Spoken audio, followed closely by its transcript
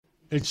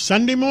It's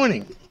Sunday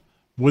morning.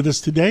 With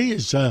us today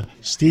is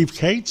Steve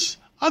Cates,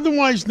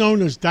 otherwise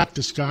known as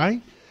Dr.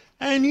 Sky.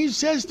 And he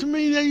says to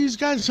me that he's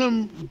got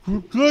some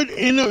good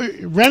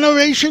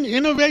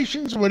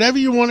innovations, whatever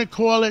you want to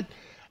call it.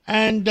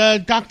 And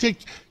Dr.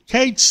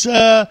 Cates,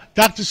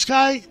 Dr.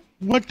 Sky,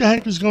 what the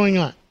heck is going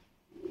on?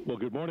 Well,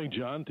 good morning,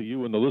 John, to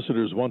you and the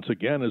listeners once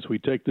again as we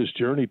take this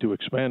journey to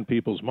expand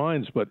people's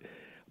minds. But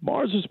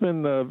Mars has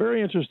been a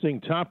very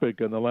interesting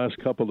topic in the last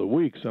couple of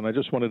weeks, and I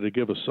just wanted to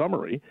give a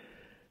summary.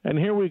 And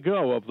here we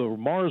go of the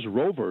Mars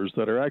rovers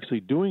that are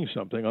actually doing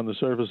something on the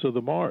surface of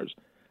the Mars.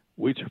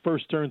 We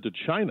first turned to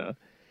China.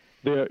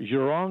 The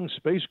Zhurong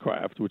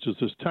spacecraft, which is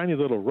this tiny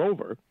little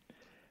rover,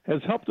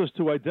 has helped us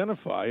to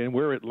identify, and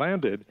where it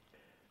landed,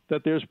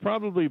 that there's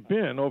probably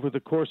been, over the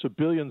course of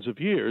billions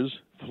of years,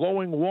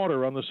 flowing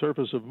water on the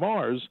surface of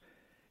Mars.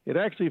 It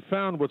actually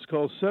found what's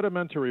called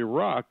sedimentary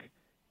rock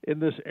in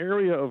this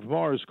area of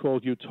Mars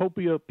called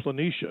Utopia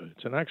Planitia.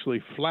 It's an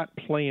actually flat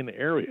plain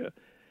area.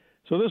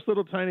 So this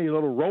tiny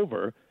little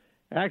rover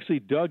actually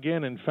dug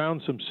in and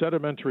found some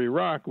sedimentary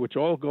rock, which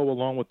all go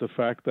along with the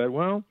fact that,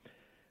 well,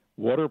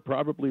 water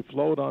probably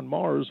flowed on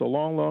Mars a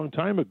long, long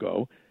time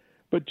ago.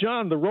 But,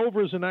 John, the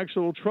rover's in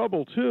actual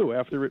trouble, too,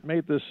 after it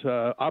made this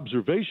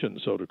observation,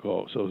 so to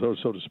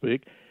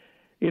speak.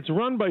 It's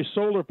run by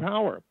solar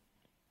power,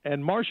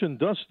 and Martian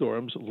dust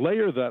storms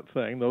layer that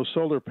thing, those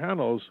solar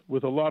panels,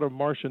 with a lot of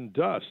Martian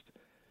dust.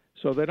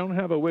 So they don't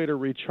have a way to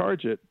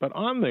recharge it. But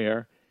on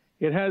there,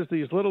 it has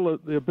the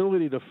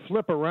ability to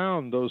flip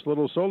around those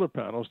little solar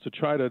panels to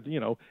try to,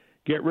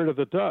 get rid of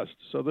the dust.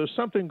 So there's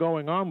something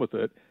going on with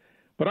it.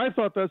 But I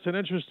thought that's an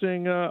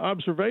interesting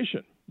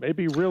observation,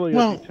 maybe really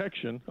a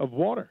detection of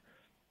water.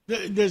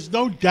 There's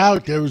no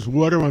doubt there was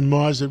water on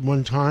Mars at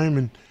one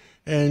time,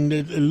 and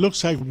it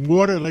looks like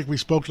water, like we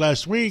spoke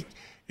last week,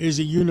 is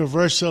a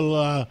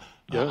universal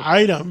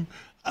item.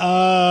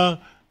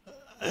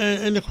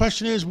 And the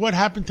question is, what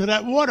happened to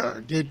that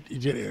water? Did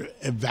it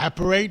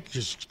evaporate,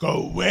 just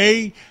go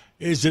away?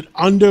 Is it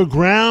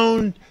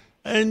underground?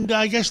 And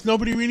I guess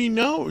nobody really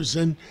knows.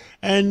 And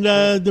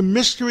the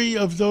mystery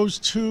of those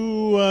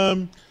two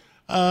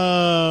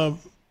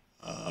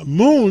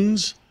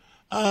moons,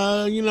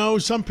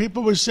 some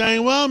people were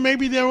saying, well,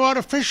 maybe they're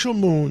artificial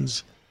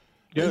moons.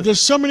 Yes. There's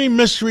so many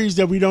mysteries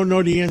that we don't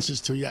know the answers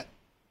to yet.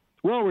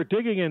 Well, we're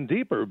digging in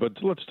deeper,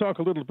 but let's talk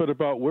a little bit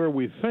about where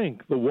we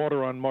think the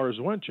water on Mars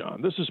went,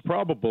 John. This is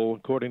probable,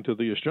 according to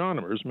the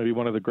astronomers, maybe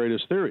one of the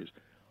greatest theories.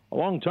 A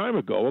long time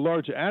ago, a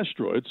large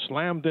asteroid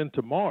slammed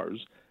into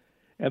Mars,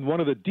 and one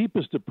of the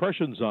deepest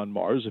depressions on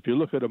Mars, if you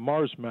look at a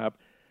Mars map,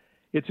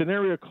 it's an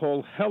area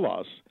called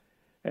Hellas,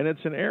 and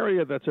it's an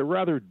area that's a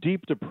rather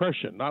deep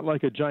depression, not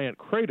like a giant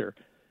crater.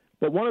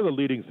 But one of the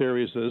leading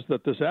theories is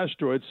that this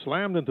asteroid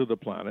slammed into the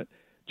planet,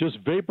 just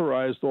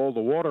vaporized all the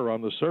water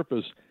on the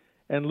surface,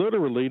 and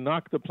literally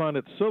knocked the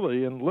planet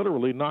silly and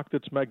literally knocked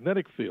its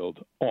magnetic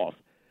field off.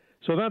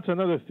 So that's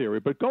another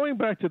theory. But going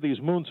back to these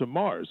moons of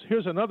Mars,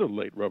 here's another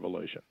late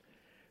revelation.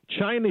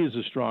 Chinese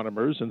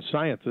astronomers and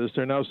scientists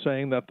are now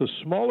saying that the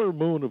smaller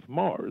moon of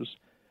Mars,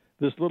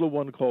 this little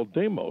one called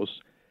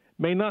Deimos,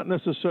 may not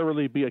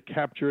necessarily be a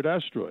captured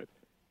asteroid.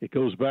 It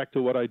goes back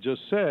to what I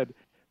just said,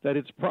 that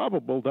it's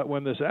probable that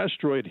when this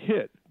asteroid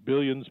hit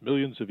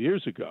millions of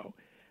years ago,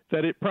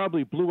 that it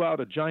probably blew out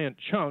a giant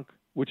chunk,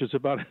 which is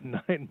about a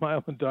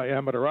 9-mile in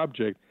diameter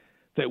object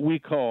that we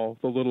call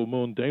the little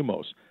moon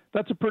Deimos.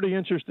 That's a pretty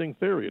interesting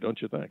theory,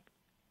 don't you think?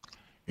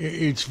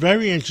 It's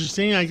very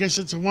interesting. I guess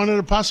it's one of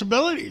the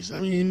possibilities.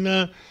 I mean,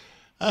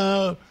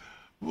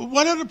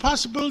 what other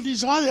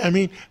possibilities are there? I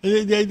mean,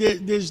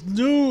 there's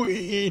new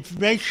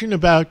information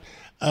about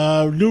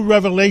new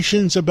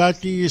revelations about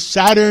the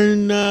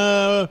Saturn,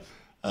 the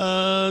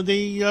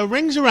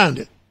rings around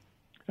it.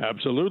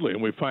 Absolutely.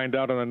 And we find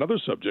out on another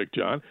subject,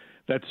 John,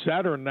 that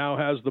Saturn now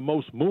has the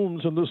most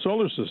moons in the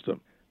solar system.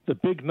 The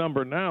big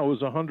number now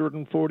is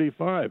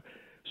 145.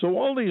 So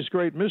all these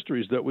great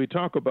mysteries that we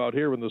talk about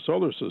here in the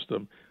solar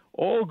system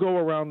all go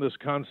around this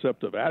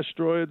concept of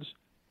asteroids,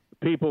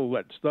 people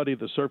that study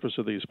the surface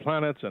of these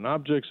planets and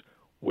objects,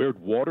 where'd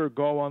water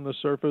go on the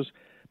surface.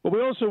 But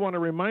we also want to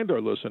remind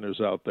our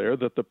listeners out there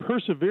that the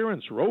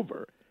Perseverance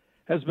rover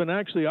has been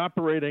actually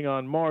operating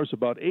on Mars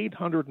about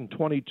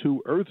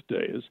 822 Earth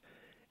days,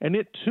 and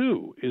it,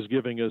 too, is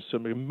giving us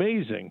some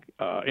amazing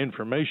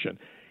information.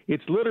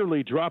 It's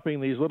literally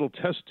dropping these little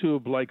test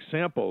tube-like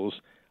samples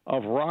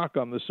of rock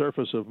on the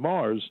surface of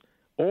Mars,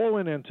 all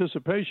in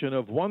anticipation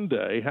of one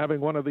day having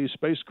one of these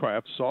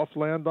spacecraft soft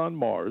land on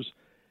Mars,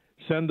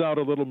 send out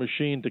a little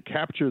machine to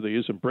capture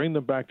these and bring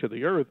them back to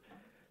the Earth,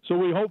 so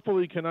we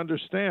hopefully can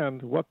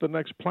understand what the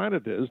next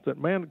planet is that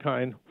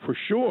mankind, for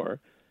sure,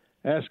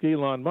 ask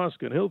Elon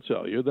Musk, and he'll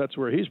tell you that's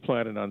where he's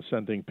planning on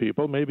sending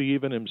people, maybe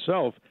even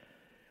himself.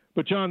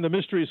 But, John, the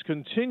mysteries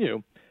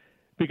continue,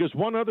 because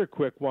one other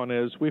quick one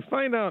is we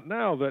find out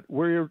now that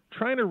we're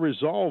trying to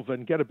resolve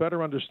and get a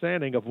better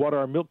understanding of what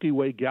our Milky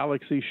Way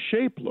galaxy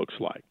shape looks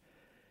like.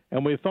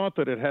 And we thought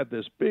that it had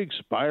this big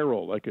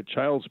spiral, like a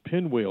child's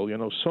pinwheel,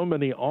 so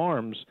many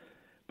arms.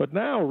 But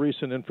now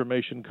recent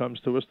information comes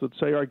to us that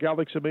say our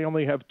galaxy may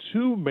only have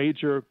two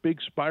major big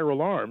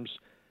spiral arms,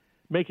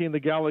 making the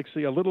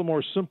galaxy a little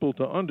more simple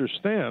to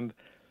understand.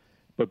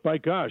 But by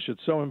gosh,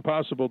 it's so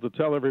impossible to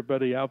tell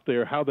everybody out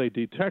there how they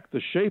detect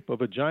the shape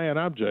of a giant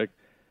object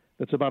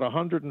that's about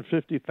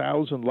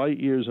 150,000 light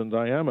years in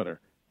diameter.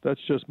 That's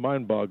just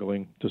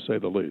mind-boggling, to say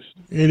the least.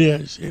 It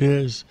is. It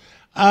is.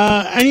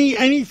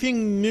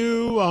 Anything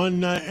new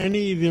on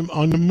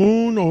on the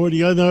moon or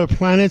the other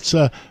planets,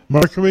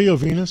 Mercury or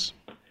Venus?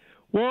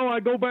 Well, I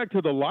go back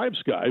to the live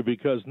sky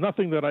because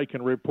nothing that I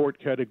can report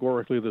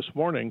categorically this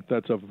morning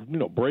that's of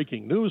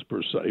breaking news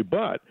per se,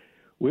 but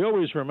we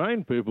always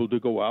remind people to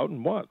go out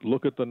and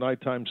look at the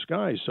nighttime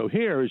sky. So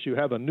here, as you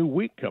have a new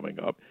week coming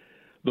up,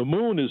 the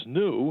moon is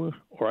new,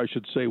 or I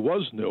should say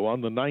was new,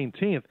 on the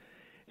 19th.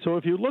 So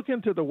if you look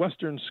into the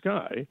western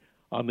sky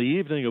on the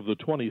evening of the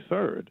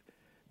 23rd,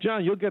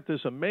 John, you'll get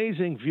this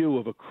amazing view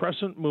of a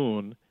crescent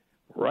moon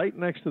right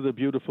next to the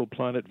beautiful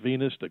planet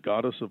Venus, the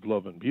goddess of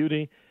love and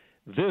beauty.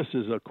 This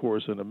is, of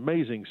course, an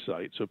amazing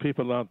sight. So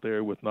people out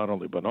there with not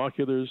only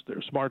binoculars,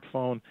 their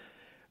smartphone,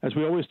 as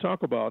we always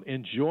talk about,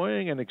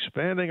 enjoying and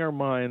expanding our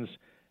minds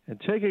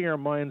and taking our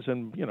minds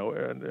and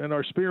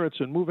our spirits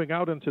and moving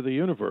out into the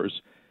universe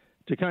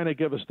to kind of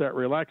give us that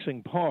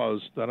relaxing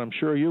pause that I'm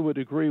sure you would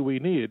agree we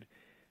need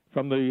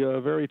from the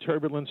very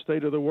turbulent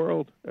state of the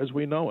world as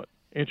we know it.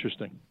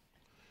 Interesting.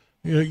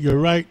 You're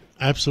right.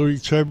 Absolutely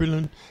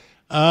turbulent.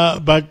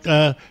 But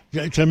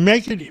to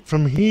make it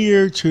from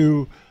here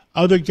to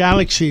other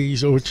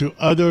galaxies or to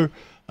other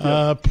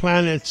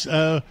planets,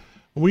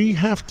 we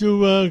have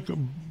to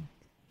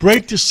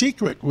break the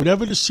secret,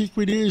 whatever the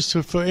secret is,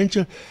 for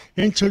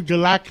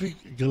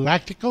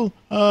intergalactical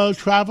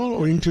travel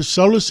or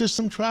intersolar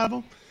system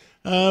travel,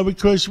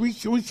 because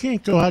we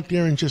can't go out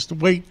there and just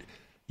wait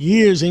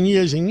years and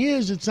years and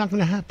years. It's not going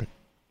to happen.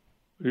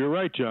 You're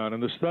right, John.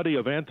 And the study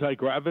of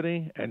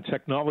anti-gravity and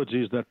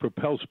technologies that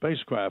propel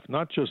spacecraft,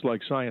 not just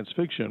like science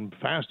fiction,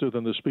 faster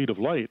than the speed of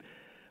light.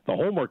 The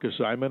homework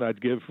assignment I'd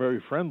give very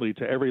friendly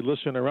to every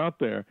listener out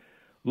there,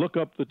 look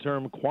up the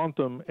term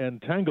quantum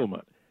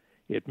entanglement.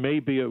 It may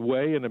be a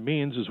way and a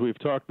means, as we've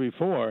talked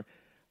before,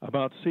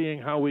 about seeing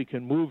how we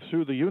can move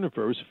through the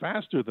universe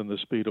faster than the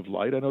speed of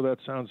light. I know that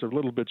sounds a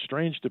little bit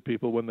strange to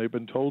people when they've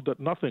been told that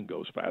nothing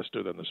goes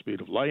faster than the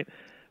speed of light.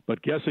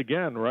 But guess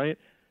again, right?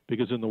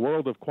 Because in the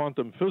world of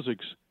quantum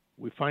physics,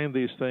 we find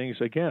these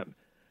things, again,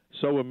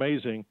 so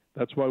amazing.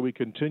 That's why we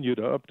continue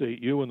to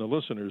update you and the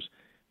listeners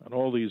on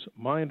all these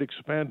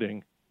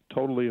mind-expanding,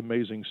 totally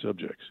amazing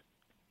subjects.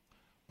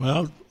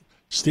 Well,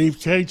 Steve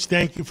Kates,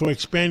 thank you for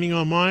expanding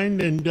our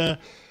mind, and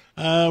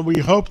we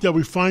hope that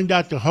we find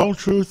out the whole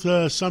truth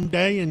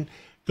someday, and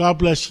God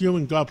bless you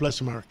and God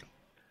bless America.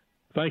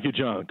 Thank you,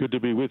 John. Good to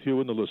be with you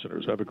and the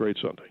listeners. Have a great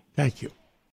Sunday. Thank you.